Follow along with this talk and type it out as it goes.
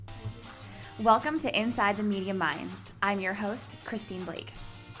Welcome to Inside the Media Minds. I'm your host, Christine Blake.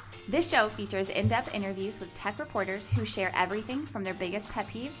 This show features in-depth interviews with tech reporters who share everything from their biggest pet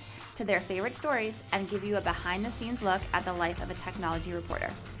peeves to their favorite stories and give you a behind-the-scenes look at the life of a technology reporter.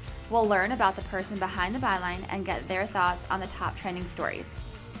 We'll learn about the person behind the byline and get their thoughts on the top trending stories.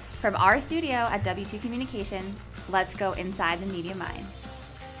 From our studio at W2 Communications, let's go inside the media minds.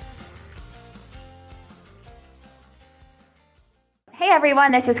 Hey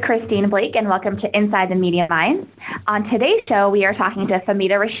everyone, this is Christine Blake and welcome to Inside the Media Minds. On today's show, we are talking to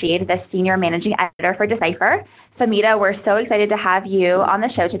Famida Rashid, the Senior Managing Editor for Decipher. Famida, we're so excited to have you on the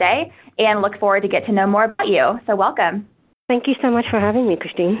show today and look forward to get to know more about you. So welcome. Thank you so much for having me,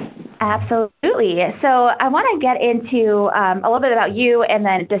 Christine. Absolutely. So I want to get into a little bit about you and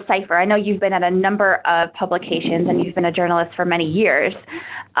then Decipher. I know you've been at a number of publications and you've been a journalist for many years.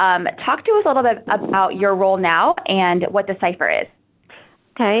 Talk to us a little bit about your role now and what Decipher is.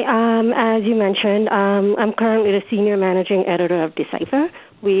 Okay, as you mentioned, I'm currently the Senior Managing Editor of Decipher.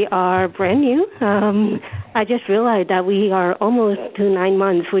 We are brand new. I just realized that we are almost to 9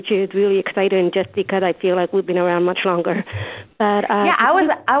 months, which is really exciting just because I feel like we've been around much longer. But yeah,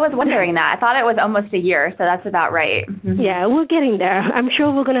 I was wondering that. I thought it was almost a year, so that's about right. Mm-hmm. Yeah, we're getting there. I'm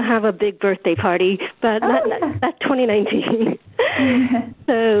sure we're going to have a big birthday party, but that's 2019.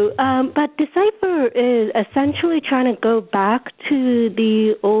 But Decipher is essentially trying to go back to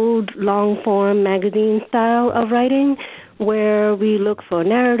the old long-form magazine style of writing, where we look for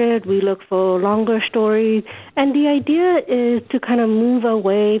narrative, we look for longer stories, and the idea is to kind of move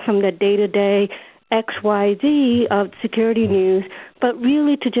away from the day-to-day XYZ of security news, but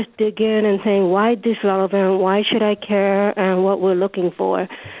really to just dig in and saying, why is this relevant, why should I care, and what we're looking for.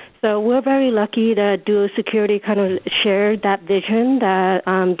 So we're very lucky that Duo Security kind of shared that vision that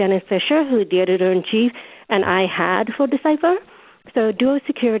Dennis Fisher, who is the editor-in-chief, and I had for Decipher. So Duo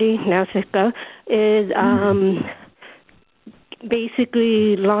Security, now Cisco, is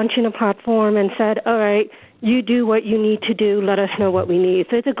basically launching a platform and said, all right, you do what you need to do, let us know what we need.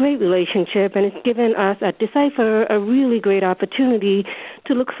 So it's a great relationship, and it's given us at Decipher a really great opportunity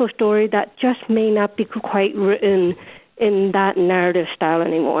to look for stories that just may not be quite written in that narrative style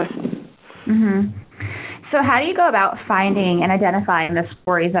anymore. Mm-hmm. So how do you go about finding and identifying the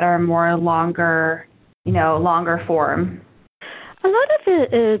stories that are more longer form? A lot of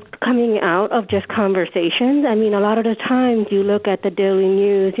it is coming out of just conversations. I mean, a lot of the times you look at the daily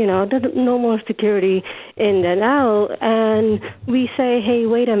news, there's no more security in and out, and we say, hey,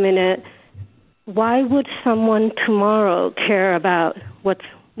 wait a minute, why would someone tomorrow care about what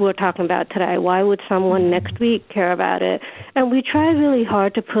we're talking about today? Why would someone next week care about it? And we try really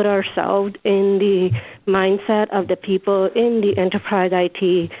hard to put ourselves in the mindset of the people in the enterprise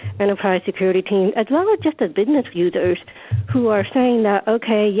IT, enterprise security team, as well as just the business users who are saying that,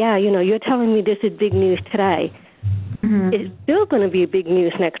 okay, yeah, you're telling me this is big news today. Mm-hmm. It's still going to be big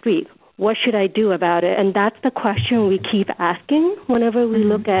news next week. What should I do about it? And that's the question we keep asking whenever we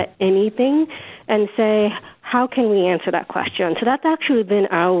look at anything and say, how can we answer that question? So that's actually been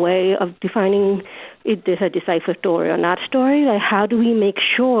our way of defining is this a Decipher story or not story? Like, how do we make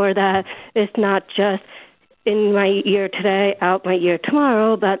sure that it's not just in my ear today, out my ear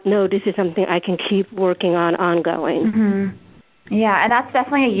tomorrow, but no, this is something I can keep working on ongoing. Mm-hmm. Yeah, and that's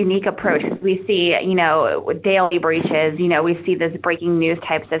definitely a unique approach. We see, daily breaches, we see this breaking news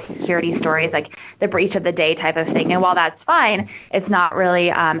types of security stories, like the breach of the day type of thing. And while that's fine, it's not really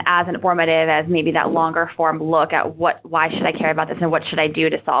as informative as maybe that longer form look at why should I care about this and what should I do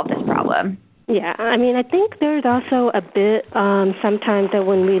to solve this problem. Yeah, I mean, I think there's also a bit sometimes that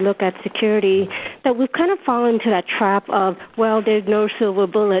when we look at security, that we've kind of fallen into that trap of, well, there's no silver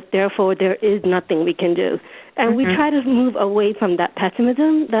bullet, therefore there is nothing we can do. And we try to move away from that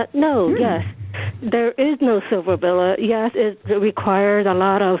pessimism that, yes, there is no silver bullet. Yes, it requires a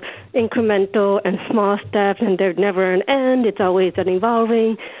lot of incremental and small steps, and there's never an end. It's always an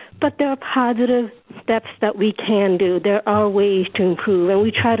evolving. But there are positive steps that we can do. There are ways to improve, and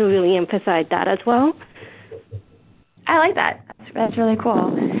we try to really emphasize that as well. I like that. That's really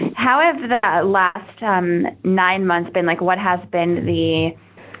cool. How have the last 9 months been? Like, what has been the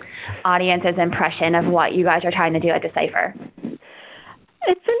audience's impression of what you guys are trying to do at Decipher?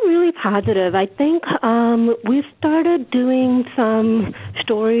 It's been really positive. I think we've started doing some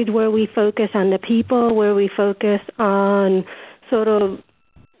stories where we focus on the people, where we focus on sort of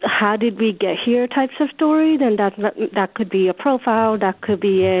how did we get here types of stories, and that could be a profile, that could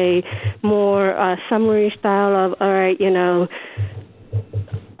be a more summary style of, all right,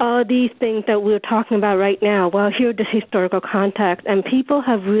 all these things that we're talking about right now, well, here's the historical context, and people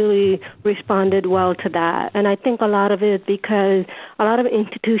have really responded well to that. And I think a lot of it is because a lot of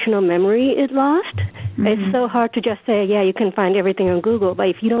institutional memory is lost. Mm-hmm. It's so hard to just say, yeah, you can find everything on Google, but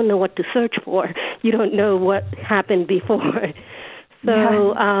if you don't know what to search for, you don't know what happened before.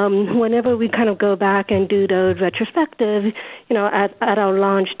 So whenever we kind of go back and do those retrospectives, at our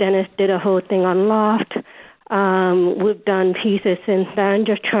launch, Dennis did a whole thing on Loft. We've done pieces since then,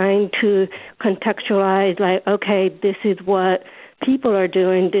 just trying to contextualize, like, okay, this is what people are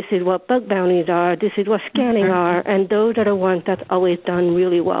doing, this is what bug bounties are, this is what scanning are, and those are the ones that's always done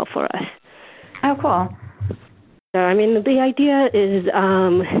really well for us. Oh, cool. So, I mean, the idea is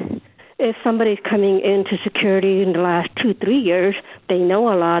if somebody's coming into security in the last 2-3 years, they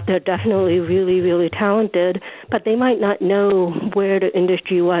know a lot, they're definitely really, really talented, but they might not know where the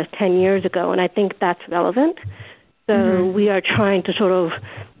industry was 10 years ago, and I think that's relevant. So we are trying to sort of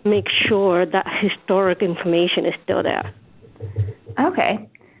make sure that historic information is still there. Okay.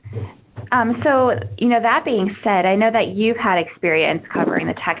 So, that being said, I know that you've had experience covering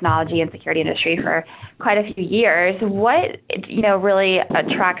the technology and security industry for quite a few years. What, really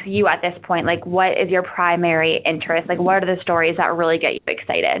attracts you at this point? Like, what is your primary interest? Like, what are the stories that really get you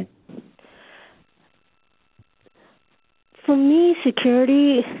excited? For me,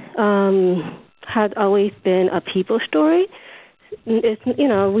 security has always been a people story. It's,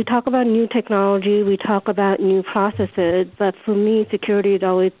 we talk about new technology, we talk about new processes, but for me, security has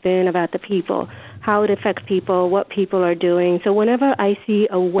always been about the people, how it affects people, what people are doing. So whenever I see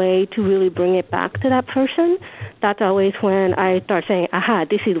a way to really bring it back to that person, that's always when I start saying, aha,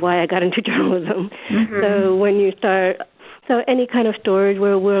 this is why I got into journalism. So when you start, any kind of stories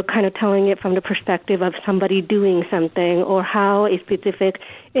where we're kind of telling it from the perspective of somebody doing something or how a specific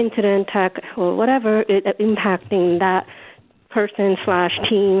incident, tech, or whatever is impacting that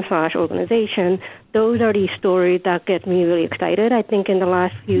person/team/organization, those are the stories that get me really excited. I think in the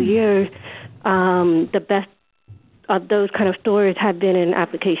last few years, the best of those kind of stories have been in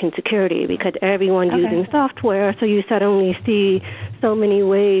application security because everyone's using software, so you suddenly see so many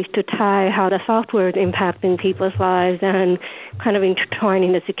ways to tie how the software is impacting people's lives and kind of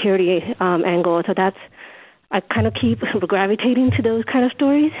intertwining the security angle. So I kind of keep gravitating to those kind of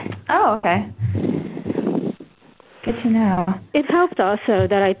stories. Oh, okay. Good to know. It helps also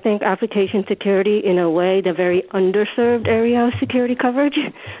that I think application security, in a way, the very underserved area of security coverage.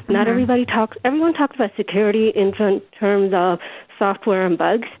 Not everyone talks about security in terms of software and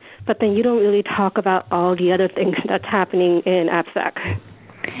bugs, but then you don't really talk about all the other things that's happening in AppSec.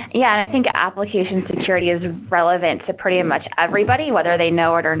 Yeah, and I think application security is relevant to pretty much everybody, whether they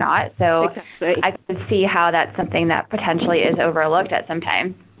know it or not. So I could see how that's something that potentially is overlooked at some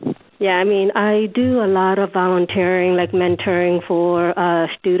time. Yeah, I mean, I do a lot of volunteering, like mentoring for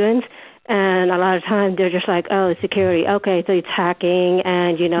students, and a lot of times they're just like, oh, security, okay, so it's hacking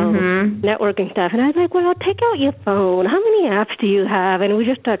and, networking stuff. And I was like, well, take out your phone. How many apps do you have? And we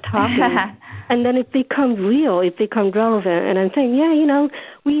just start talking, and then it becomes real. It becomes relevant. And I'm saying,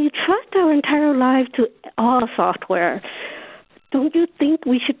 we trust our entire lives to all software. Don't you think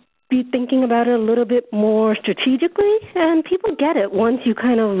we should be thinking about it a little bit more strategically? And people get it once you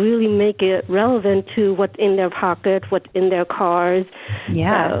kind of really make it relevant to what's in their pockets, what's in their cars.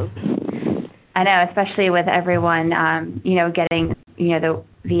 Yeah. So. I know, especially with everyone, getting, the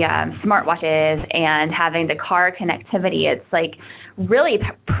smartwatches and having the car connectivity. It's like really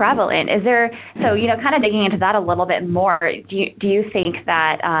prevalent. Is there, so, kind of digging into that a little bit more, do you think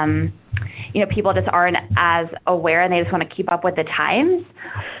that, people just aren't as aware and they just want to keep up with the times?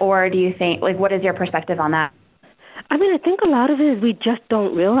 Or do you think, what is your perspective on that? I mean, I think a lot of it is we just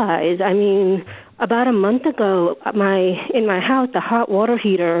don't realize. I mean, about a month ago, in my house, the hot water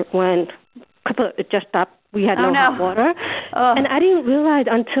heater it just stopped. We had no hot water. Oh. And I didn't realize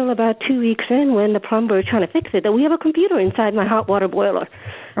until about 2 weeks in when the plumber was trying to fix it that we have a computer inside my hot water boiler.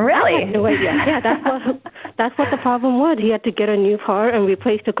 Really? I had no idea. Yeah, that's what the problem was. He had to get a new part and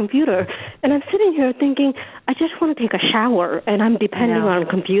replace the computer. And I'm sitting here thinking, I just want to take a shower, and I'm depending on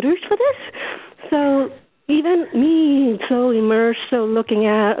computers for this. So even me, so immersed, so looking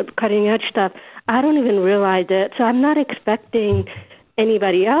at cutting-edge stuff, I don't even realize it. So I'm not expecting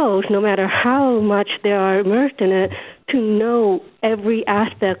anybody else, no matter how much they are immersed in it, to know every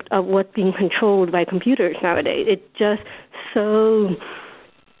aspect of what's being controlled by computers nowadays. It's just so,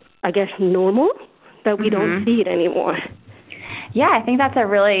 I guess, normal that we don't see it anymore. Yeah, I think that's a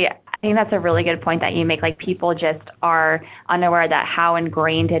really good point that you make. Like, people just are unaware that how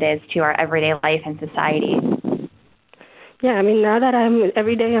ingrained it is to our everyday life and society. Yeah, I mean, now that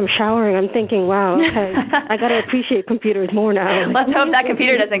every day I'm showering, I'm thinking, wow, okay, I got to appreciate computers more now. Let's hope that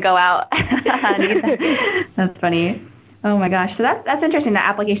computer doesn't go out. That's funny. Oh my gosh. So that's interesting that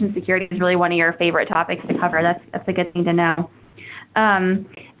application security is really one of your favorite topics to cover. That's a good thing to know. And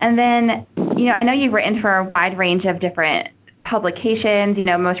then, I know you've written for a wide range of different publications,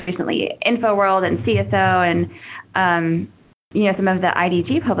 most recently InfoWorld and CSO and, some of the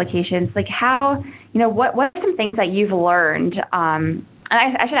IDG publications. Like what are some things that you've learned? And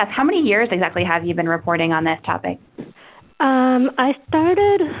I should ask, how many years exactly have you been reporting on this topic? I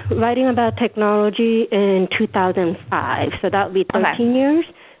started writing about technology in 2005, so that would be 13 years.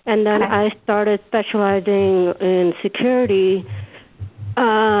 And then I started specializing in security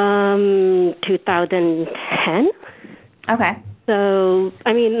 2010. Okay. So,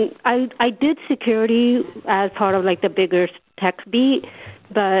 I mean, I did security as part of like the bigger tech beat,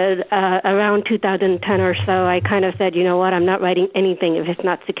 but around 2010 or so, I kind of said, you know what, I'm not writing anything if it's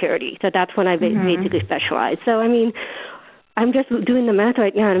not security. So that's when I basically specialized. So, I mean, I'm just doing the math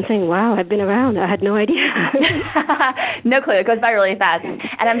right now, and I'm saying, wow, I've been around. I had no idea. No clue. It goes by really fast.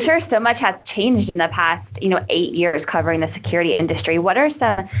 And I'm sure so much has changed in the past, 8 years covering the security industry. What are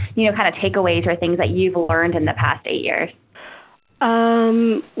some, kind of takeaways or things that you've learned in the past 8 years?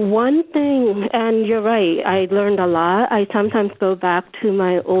 One thing, and you're right, I learned a lot. I sometimes go back to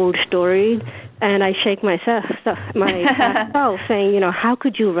my old stories, and I shake myself saying, how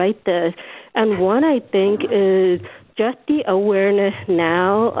could you write this? And one, I think, is just the awareness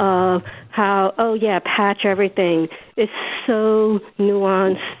now of how, patch everything is so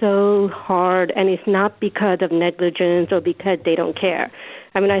nuanced, so hard, and it's not because of negligence or because they don't care.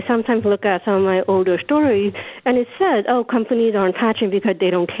 I mean, I sometimes look at some of my older stories, and it says, companies aren't patching because they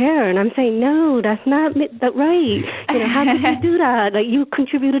don't care. And I'm saying, no, that's not right. How did you do that? Like, you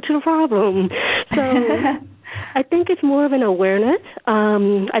contributed to the problem. So I think it's more of an awareness.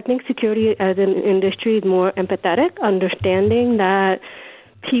 I think security as an industry is more empathetic, understanding that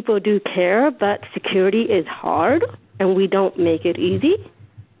people do care, but security is hard, and we don't make it easy.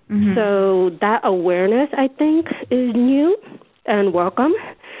 Mm-hmm. So that awareness, I think, is new and welcome.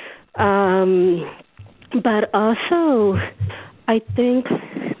 But also, I think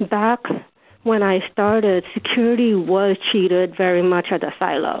back when I started, security was treated very much as a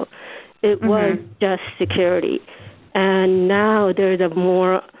silo. It was just security. And now there's a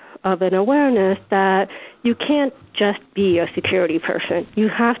more of an awareness that you can't just be a security person. You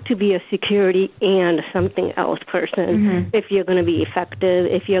have to be a security and something else person if you're going to be effective,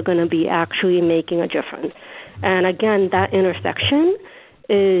 if you're going to be actually making a difference. And again, that intersection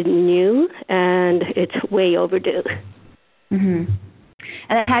is new, and it's way overdue. Mm-hmm.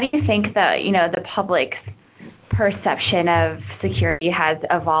 And how do you think the public's perception of security has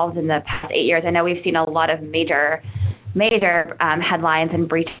evolved in the past 8 years? I know we've seen a lot of major headlines and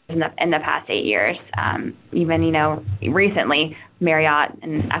breaches in the past 8 years. Even recently, Marriott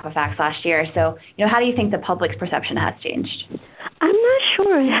and Equifax last year. So how do you think the public's perception has changed? I'm not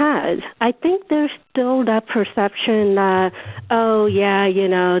sure it has. I think there's still that perception that,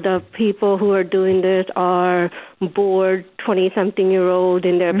 the people who are doing this are bored 20-something-year-old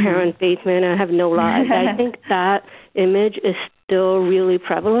in their parents' basement and have no lives. I think that image is still really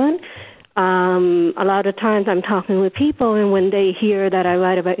prevalent. A lot of times I'm talking with people, and when they hear that I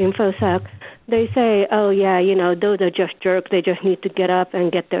write about InfoSec, they say, those are just jerks. They just need to get up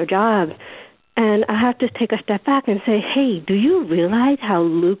and get their jobs. And I have to take a step back and say, hey, do you realize how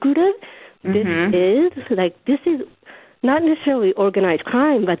lucrative this is? Like, this is not necessarily organized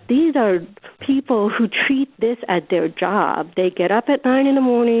crime, but these are people who treat this as their job. They get up at 9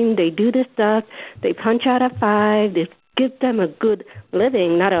 a.m, they do this stuff, they punch out at 5, they give them a good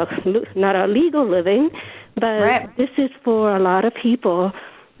living, not a legal living, but this is for a lot of people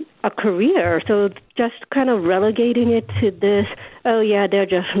a career. So just kind of relegating it to this, they're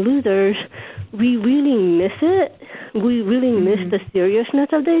just losers, we really miss it. We really miss the seriousness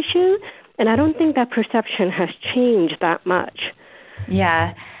of the issue, and I don't think that perception has changed that much.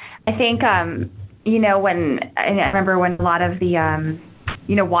 Yeah. I think, when I remember when a lot of the,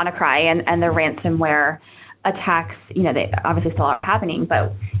 WannaCry and the ransomware attacks, they obviously still are happening,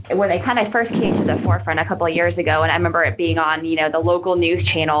 but when they kind of first came to the forefront a couple of years ago, and I remember it being on, the local news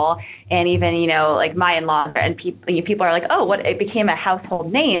channel, and even, like my in-laws, and people are like, it became a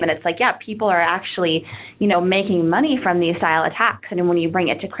household name, and it's like, yeah, people are actually, making money from these style attacks, and when you bring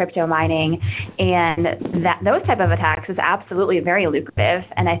it to crypto mining, and those type of attacks is absolutely very lucrative,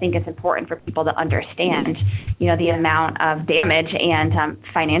 and I think it's important for people to understand, the amount of damage and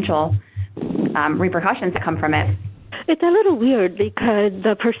financial repercussions that come from it. It's a little weird because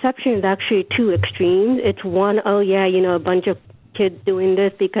the perception is actually two extremes. It's one, oh yeah, a bunch of kids doing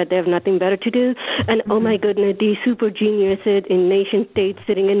this because they have nothing better to do, and oh my goodness, these super geniuses in nation states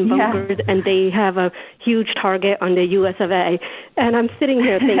sitting in bunkers, and they have a huge target on the US of A. And I'm sitting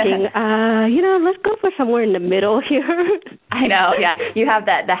here thinking, let's go for somewhere in the middle here. I know, yeah. You have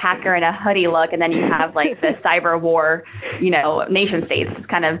the hacker in a hoodie look, and then you have like the cyber war, nation states. It's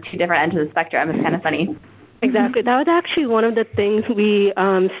kind of two different ends of the spectrum. It's kind of funny. Exactly. That was actually one of the things we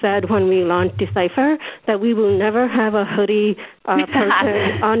said when we launched Decipher, that we will never have a hoodie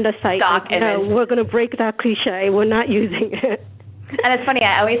person on the site. Stock image. We're going to break that cliche. We're not using it. And it's funny,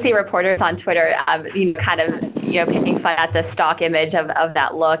 I always see reporters on Twitter, picking fun at the stock image of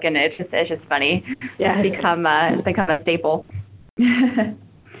that look, and it's just funny. Yeah. It's become a staple. So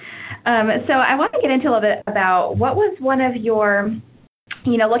I want to get into a little bit about what was one of your,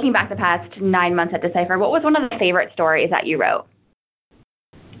 looking back the past 9 months at Decipher, what was one of the favorite stories that you wrote?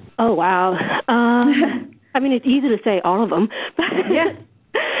 Oh, wow. It's easy to say all of them. Yeah.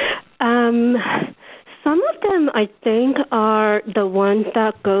 Some of them, I think, are the ones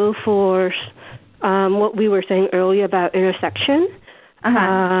that go for what we were saying earlier about intersection.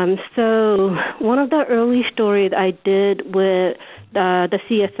 So one of the early stories I did with the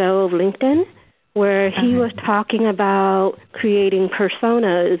CSO of LinkedIn, where he was talking about creating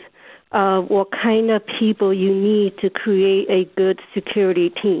personas of what kind of people you need to create a good security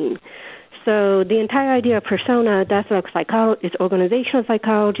team. So the entire idea of persona, that's like psychology, it's organizational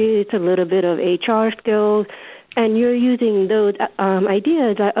psychology, it's a little bit of HR skills, and you're using those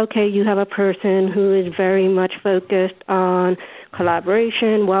ideas that, okay, you have a person who is very much focused on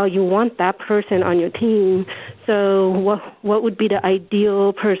collaboration. Well, you want that person on your team. So what would be the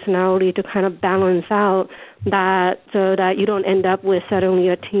ideal personality to kind of balance out that, so that you don't end up with suddenly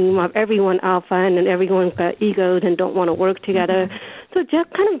a team of everyone alpha and then everyone's got egos and don't want to work together. So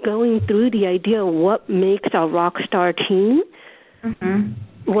just kind of going through the idea of what makes a rock star team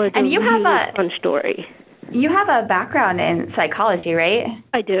was a really fun story. You have a background in psychology, right?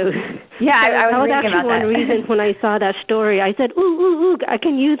 I do. Yeah, I was reading about that. That was actually one reason when I saw that story. I said, ooh, I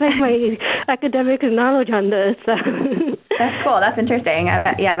can use my academic knowledge on this. That's cool. That's interesting.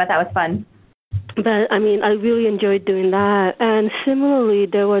 But that was fun. But, I really enjoyed doing that. And similarly,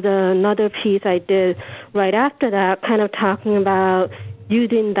 there was another piece I did right after that, kind of talking about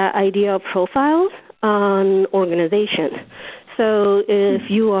using that idea of profiles on organizations. So if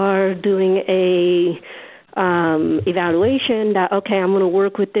you are doing a evaluation that, okay, I'm going to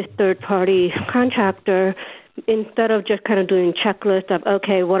work with this third-party contractor, instead of just kind of doing checklists of,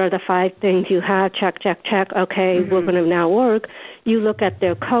 okay, what are the 5 things you have, check, okay, we're going to now work, you look at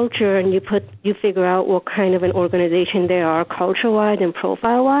their culture and you figure out what kind of an organization they are culture-wise and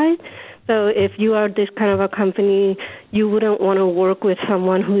profile-wise. So if you are this kind of a company, you wouldn't want to work with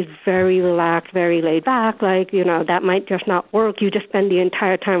someone who's very relaxed, very laid back. Like, that might just not work. You just spend the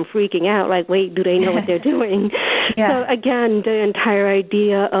entire time freaking out, like, wait, do they know what they're doing? So again, the entire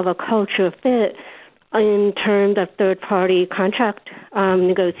idea of a culture fit in terms of third-party contract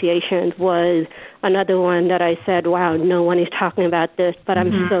negotiations was another one that I said, wow, no one is talking about this, but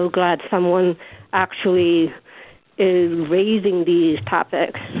I'm so glad someone actually is raising these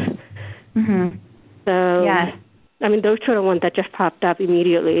topics. So, those are the ones that just popped up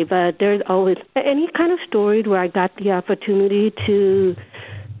immediately, but there's always any kind of stories where I got the opportunity to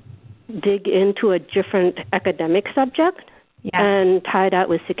dig into a different academic subject and tie that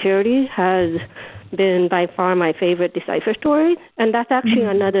with security has been by far my favorite Decipher story. And that's actually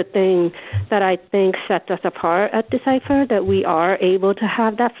another thing that I think sets us apart at Decipher, that we are able to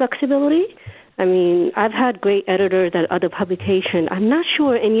have that flexibility. I've had great editors at other publications. I'm not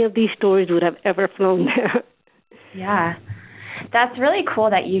sure any of these stories would have ever flown there. Yeah. That's really cool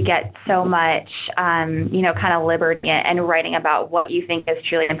that you get so much, kind of liberty and writing about what you think is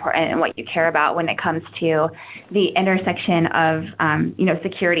truly important and what you care about when it comes to the intersection of,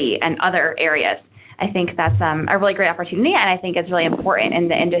 security and other areas. I think that's a really great opportunity, and I think it's really important in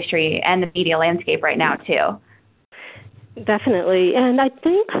the industry and the media landscape right now, too. Definitely. And I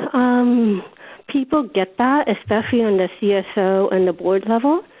think people get that, especially on the CSO and the board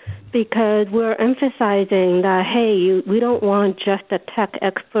level, because we're emphasizing that, hey, we don't want just the tech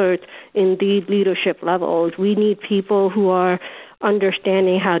experts in these leadership levels. We need people who are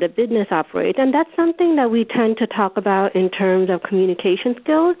understanding how the business operates. And that's something that we tend to talk about in terms of communication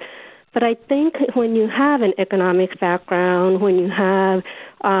skills. But I think when you have an economics background, when you have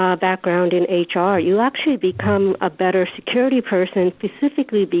a background in HR, you actually become a better security person,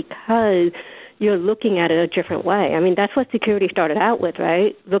 specifically because you're looking at it a different way. I mean, that's what security started out with,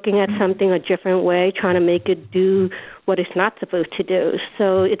 right? Looking at something a different way, trying to make it do what it's not supposed to do.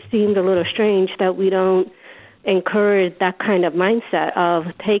 So it seemed a little strange that we don't encourage that kind of mindset of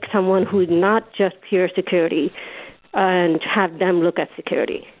take someone who's not just pure security and have them look at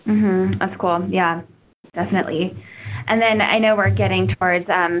security. Mm-hmm. That's cool. Yeah, definitely. And then I know we're getting towards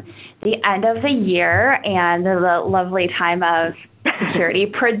the end of the year and the lovely time of security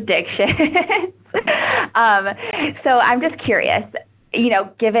predictions. So I'm just curious,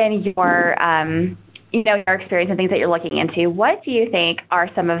 given your, your experience and things that you're looking into, what do you think are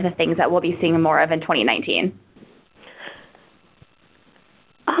some of the things that we'll be seeing more of in 2019?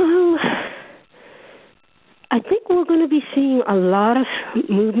 I think we're going to be seeing a lot of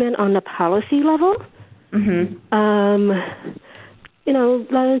movement on the policy level. Mm-hmm.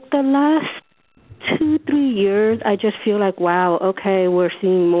 Like the last 2-3 years, I just feel like, wow, okay, we're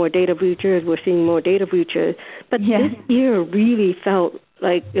seeing more data breaches, But This year really felt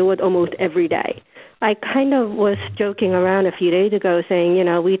like it was almost every day. I kind of was joking around a few days ago saying,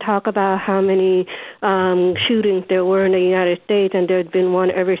 we talk about how many shootings there were in the United States and there's been one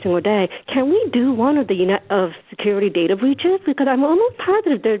every single day. Can we do one of of security data breaches? Because I'm almost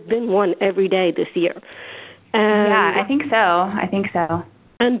positive there's been one every day this year. And yeah, I think so.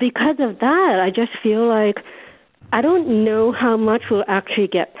 And because of that, I just feel like I don't know how much will actually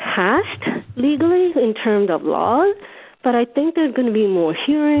get passed legally in terms of laws, but I think there's going to be more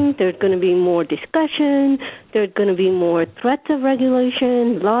hearings, there's going to be more discussion, there's going to be more threats of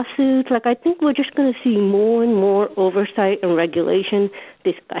regulation, lawsuits. Like, I think we're just going to see more and more oversight and regulation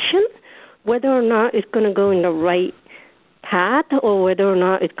discussion, whether or not it's going to go in the right path or whether or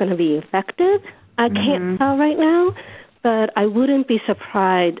not it's going to be effective. I can't tell right now, but I wouldn't be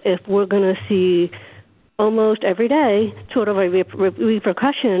surprised if we're going to see almost every day sort of a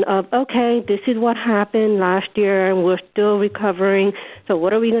repercussion of, okay, this is what happened last year and we're still recovering, so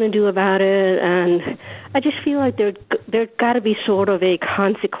what are we going to do about it? And I just feel like there's got to be sort of a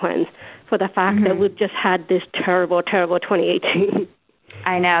consequence for the fact that we've just had this terrible, terrible 2018.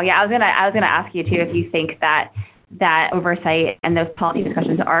 I know. Yeah, I was gonna ask you too if you think that oversight and those policy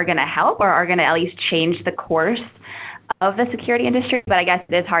discussions are going to help or are going to at least change the course of the security industry. But I guess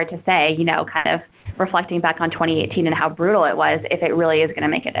it is hard to say, kind of reflecting back on 2018 and how brutal it was, if it really is going to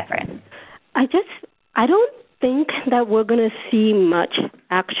make a difference. I don't think that we're going to see much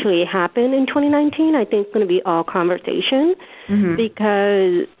actually happen in 2019. I think it's going to be all conversation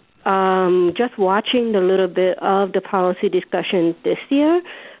because just watching the little bit of the policy discussion this year,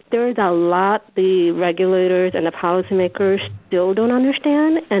 there's a lot the regulators and the policymakers still don't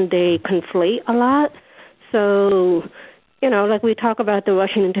understand, and they conflate a lot. So, like we talk about the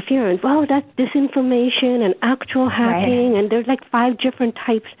Russian interference, well, that's disinformation and actual hacking, and there's like 5 different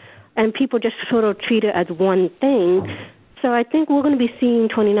types, and people just sort of treat it as one thing. So I think we're going to be seeing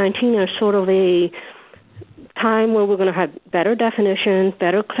 2019 as sort of a time where we're going to have better definitions,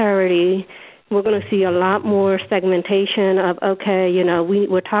 better clarity. We're going to see a lot more segmentation of, okay,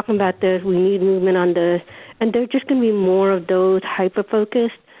 we're talking about this, we need movement on this, and there's just going to be more of those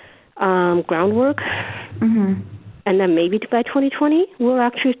hyper-focused groundwork. And then maybe by 2020, we'll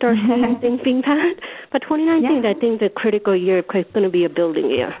actually start seeing things being passed. But 2019, I think the critical year is going to be a building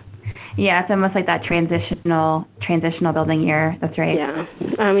year. Yeah, it's almost like that transitional building year. That's right. Yeah.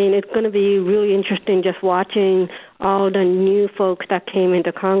 I mean, it's going to be really interesting just watching all the new folks that came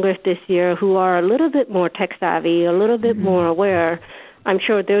into Congress this year who are a little bit more tech savvy, a little bit more aware. I'm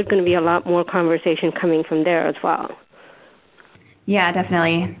sure there's going to be a lot more conversation coming from there as well. Yeah,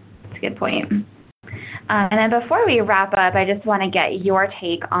 definitely. That's a good point. And then before we wrap up, I just want to get your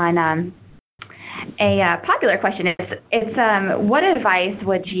take on a popular question. It's what advice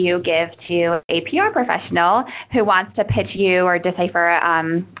would you give to a PR professional who wants to pitch you or decipher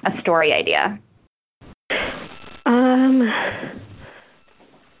a story idea?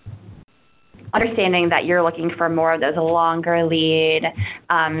 Understanding that you're looking for more of those longer lead,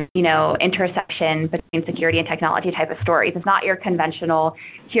 intersection between security and technology type of stories. It's not your conventional,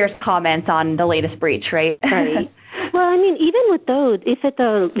 here's comments on the latest breach, right? Right. Well, I mean, even with those, if it's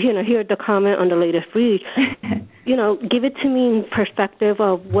here's the comment on the latest breach, give it to me in perspective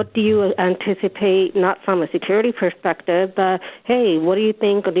of what do you anticipate, not from a security perspective, but, hey, what do you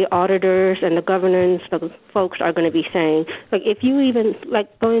think the auditors and the governance the folks are going to be saying? Like, if you even,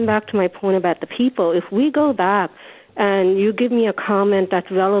 going back to my point about the people, if we go back and you give me a comment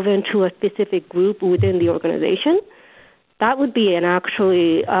that's relevant to a specific group within the organization, that would be an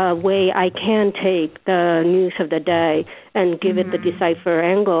actually way I can take the news of the day and give it the decipher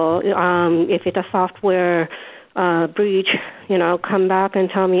angle. If it's a software breach, come back and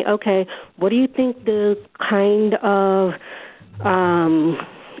tell me, okay, what do you think the kind of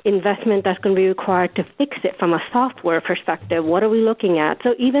investment that's going to be required to fix it from a software perspective? What are we looking at?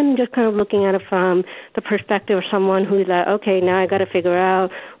 So even just kind of looking at it from the perspective of someone who's like, okay, now I got to figure out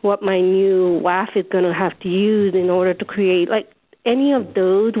what my new WAF is going to have to use in order to create, like, any of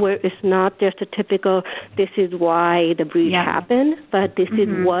those where it's not just a typical, this is why the breach happened, but this is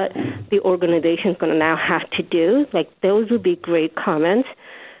what the organization is going to now have to do. Like, those would be great comments.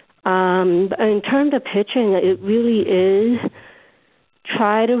 But in terms of pitching, it really is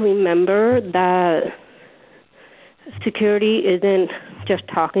try to remember that security isn't just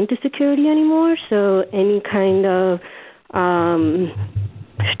talking to security anymore. So any kind of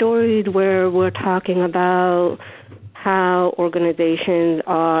stories where we're talking about how organizations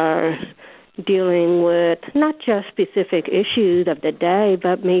are dealing with not just specific issues of the day,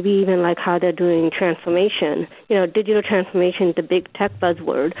 but maybe even like how they're doing transformation. Digital transformation is the big tech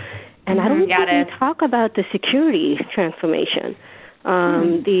buzzword. And I don't think we talk about the security transformation.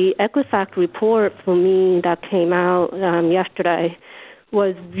 The Equifax report for me that came out yesterday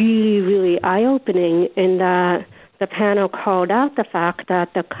was really, really eye-opening in that the panel called out the fact that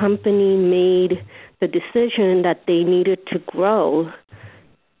the company made the decision that they needed to grow,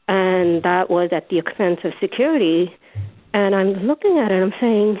 and that was at the expense of security. And I'm looking at it, I'm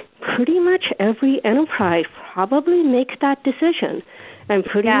saying pretty much every enterprise probably makes that decision, and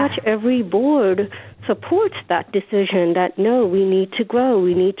pretty much every board supports that decision that, no, we need to grow,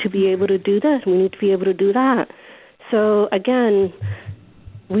 we need to be able to do this, we need to be able to do that. So again,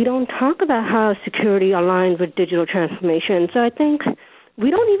 we don't talk about how security aligns with digital transformation. So I think we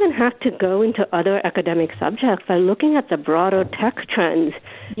don't even have to go into other academic subjects by looking at the broader tech trends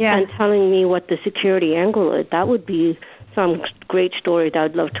and telling me what the security angle is. That would be some great story that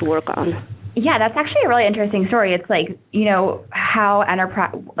I'd love to work on. Yeah, that's actually a really interesting story. It's like, how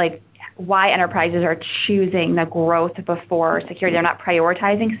why enterprises are choosing the growth before security. They're not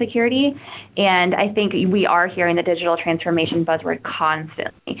prioritizing security. And I think we are hearing the digital transformation buzzword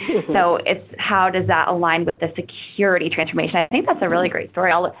constantly. So it's how does that align with the security transformation? I think that's a really great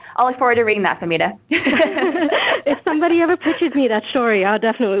story. I'll look forward to reading that, Famita. If somebody ever pitches me that story, I'll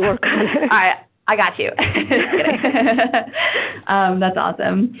definitely work on it. All right. I got you. Just kidding. That's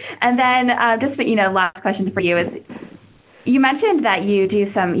awesome. And then just, last question for you is, you mentioned that you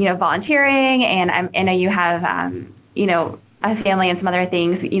do some, volunteering, and I know you have, a family and some other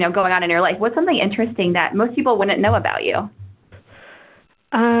things, going on in your life. What's something interesting that most people wouldn't know about you?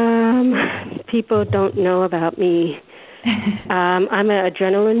 People don't know about me. I'm an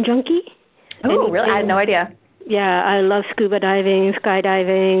adrenaline junkie. Oh, really? I had no idea. Yeah, I love scuba diving,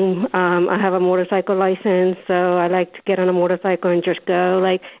 skydiving. I have a motorcycle license, so I like to get on a motorcycle and just go.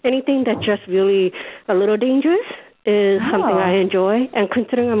 Like, anything that's just really a little dangerous is something I enjoy. And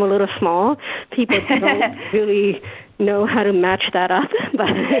considering I'm a little small, people don't really know how to match that up. But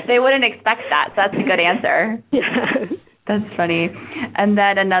they wouldn't expect that, so that's a good answer. Yeah. That's funny. And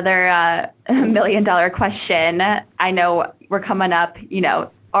then another $1 million question. I know we're coming up,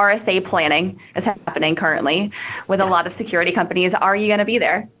 RSA planning is happening currently with a lot of security companies. Are you going to be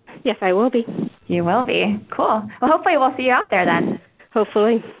there? Yes, I will be. You will be. Cool. Well, hopefully we'll see you out there then.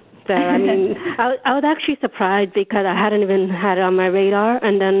 Hopefully. So, I was actually surprised because I hadn't even had it on my radar.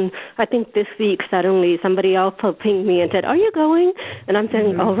 And then I think this week suddenly somebody else pinged me and said, "Are you going?" And I'm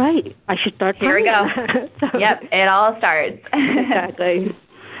saying, all right, I should start. Here we go. So, yep, it all starts. Exactly.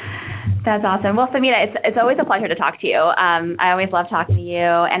 That's awesome. Well, Famita, it's always a pleasure to talk to you. I always love talking to you,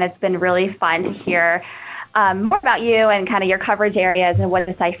 and it's been really fun to hear more about you and kind of your coverage areas and what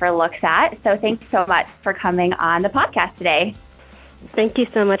Decipher looks at. So thanks so much for coming on the podcast today. Thank you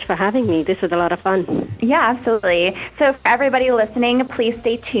so much for having me. This was a lot of fun. Yeah, absolutely. So for everybody listening, please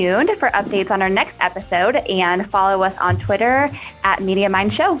stay tuned for updates on our next episode and follow us on Twitter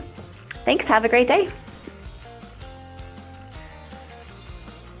 @MediaMindShow. Thanks. Have a great day.